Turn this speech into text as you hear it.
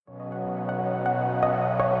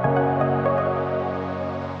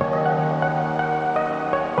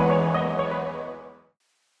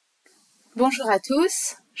Bonjour à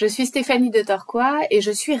tous, je suis Stéphanie de Torquois et je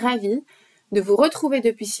suis ravie de vous retrouver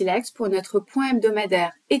depuis Silex pour notre point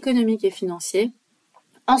hebdomadaire économique et financier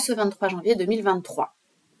en ce 23 janvier 2023.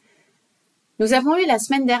 Nous avons eu la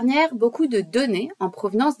semaine dernière beaucoup de données en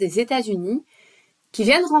provenance des États-Unis qui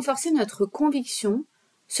viennent renforcer notre conviction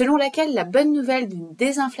selon laquelle la bonne nouvelle d'une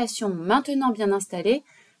désinflation maintenant bien installée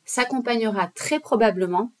s'accompagnera très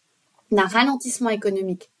probablement d'un ralentissement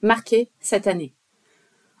économique marqué cette année.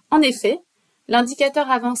 En effet, l'indicateur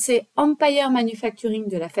avancé Empire Manufacturing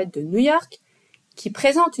de la Fed de New York, qui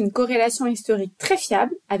présente une corrélation historique très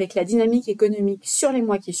fiable avec la dynamique économique sur les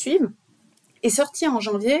mois qui suivent, est sorti en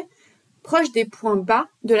janvier proche des points bas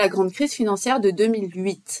de la grande crise financière de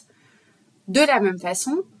 2008. De la même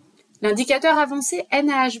façon, l'indicateur avancé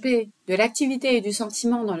NAHB de l'activité et du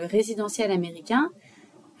sentiment dans le résidentiel américain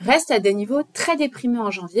reste à des niveaux très déprimés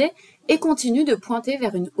en janvier et continue de pointer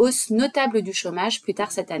vers une hausse notable du chômage plus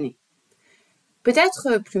tard cette année.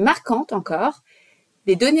 Peut-être plus marquante encore,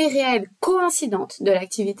 les données réelles coïncidentes de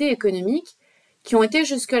l'activité économique, qui ont été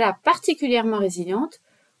jusque-là particulièrement résilientes,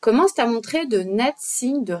 commencent à montrer de nets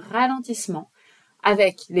signes de ralentissement,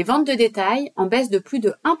 avec les ventes de détail en baisse de plus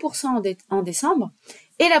de 1% en décembre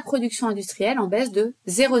et la production industrielle en baisse de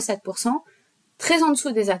 0,7%, très en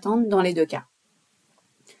dessous des attentes dans les deux cas.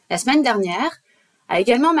 La semaine dernière a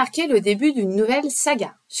également marqué le début d'une nouvelle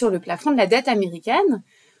saga sur le plafond de la dette américaine,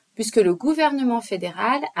 puisque le gouvernement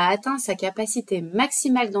fédéral a atteint sa capacité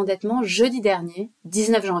maximale d'endettement jeudi dernier,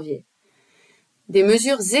 19 janvier. Des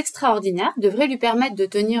mesures extraordinaires devraient lui permettre de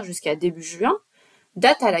tenir jusqu'à début juin,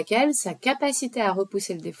 date à laquelle sa capacité à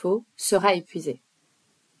repousser le défaut sera épuisée.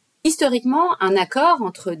 Historiquement, un accord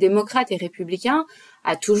entre démocrates et républicains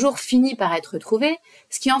a toujours fini par être trouvé,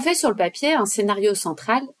 ce qui en fait sur le papier un scénario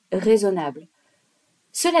central raisonnable.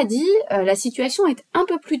 Cela dit, la situation est un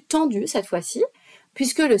peu plus tendue cette fois-ci,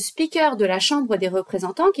 puisque le speaker de la Chambre des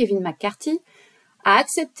représentants, Kevin McCarthy, a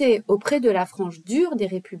accepté auprès de la frange dure des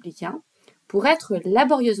républicains, pour être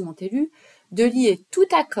laborieusement élu, de lier tout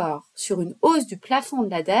accord sur une hausse du plafond de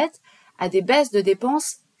la dette à des baisses de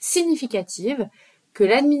dépenses significatives que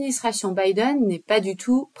l'administration Biden n'est pas du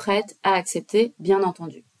tout prête à accepter, bien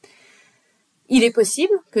entendu. Il est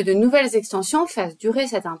possible que de nouvelles extensions fassent durer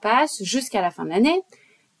cette impasse jusqu'à la fin de l'année,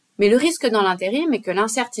 mais le risque dans l'intérim est que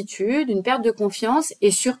l'incertitude, une perte de confiance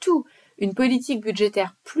et surtout une politique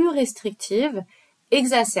budgétaire plus restrictive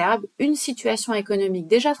exacerbe une situation économique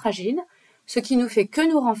déjà fragile, ce qui nous fait que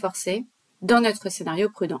nous renforcer dans notre scénario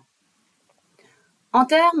prudent. En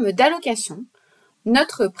termes d'allocation,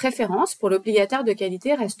 notre préférence pour l'obligataire de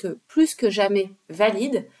qualité reste plus que jamais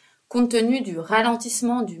valide compte tenu du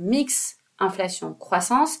ralentissement du mix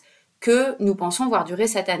inflation-croissance que nous pensons voir durer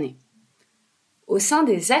cette année. Au sein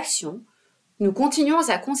des actions, nous continuons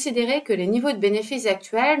à considérer que les niveaux de bénéfices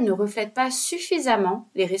actuels ne reflètent pas suffisamment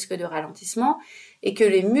les risques de ralentissement et que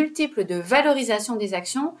les multiples de valorisation des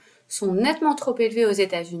actions sont nettement trop élevés aux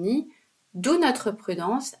États-Unis, d'où notre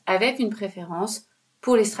prudence avec une préférence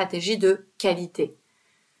pour les stratégies de qualité.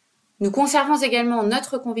 Nous conservons également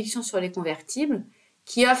notre conviction sur les convertibles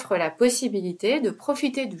qui offrent la possibilité de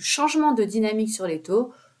profiter du changement de dynamique sur les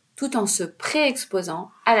taux tout en se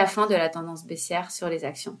pré-exposant à la fin de la tendance baissière sur les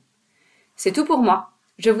actions. C'est tout pour moi.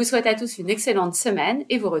 Je vous souhaite à tous une excellente semaine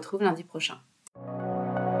et vous retrouve lundi prochain.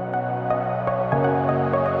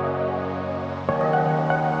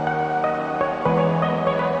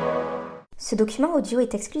 Ce document audio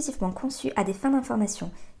est exclusivement conçu à des fins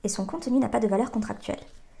d'information et son contenu n'a pas de valeur contractuelle.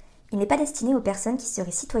 Il n'est pas destiné aux personnes qui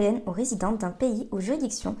seraient citoyennes ou résidentes d'un pays ou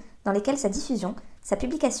juridiction dans lesquelles sa diffusion, sa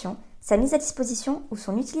publication, sa mise à disposition ou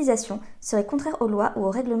son utilisation seraient contraires aux lois ou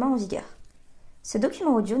aux règlements en vigueur. Ce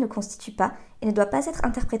document audio ne constitue pas et ne doit pas être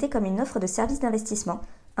interprété comme une offre de service d'investissement,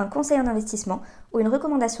 un conseil en investissement ou une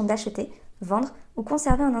recommandation d'acheter, vendre ou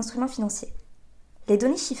conserver un instrument financier. Les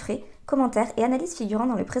données chiffrées, commentaires et analyses figurant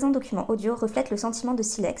dans le présent document audio reflètent le sentiment de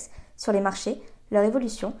Silex sur les marchés, leur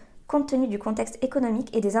évolution, compte tenu du contexte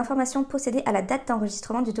économique et des informations possédées à la date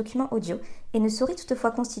d'enregistrement du document audio et ne sauraient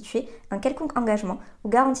toutefois constituer un quelconque engagement ou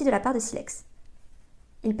garantie de la part de Silex.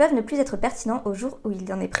 Ils peuvent ne plus être pertinents au jour où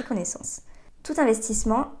il en est pris connaissance. Tout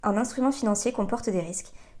investissement en instruments financiers comporte des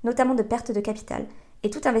risques, notamment de perte de capital, et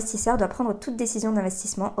tout investisseur doit prendre toute décision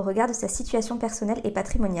d'investissement au regard de sa situation personnelle et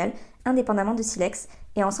patrimoniale, indépendamment de Silex,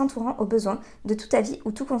 et en s'entourant au besoin de tout avis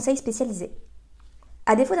ou tout conseil spécialisé.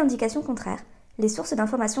 À défaut d'indications contraires, les sources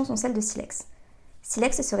d'information sont celles de Silex.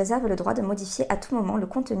 Silex se réserve le droit de modifier à tout moment le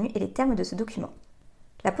contenu et les termes de ce document.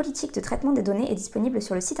 La politique de traitement des données est disponible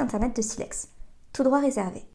sur le site internet de Silex. Tout droit réservé.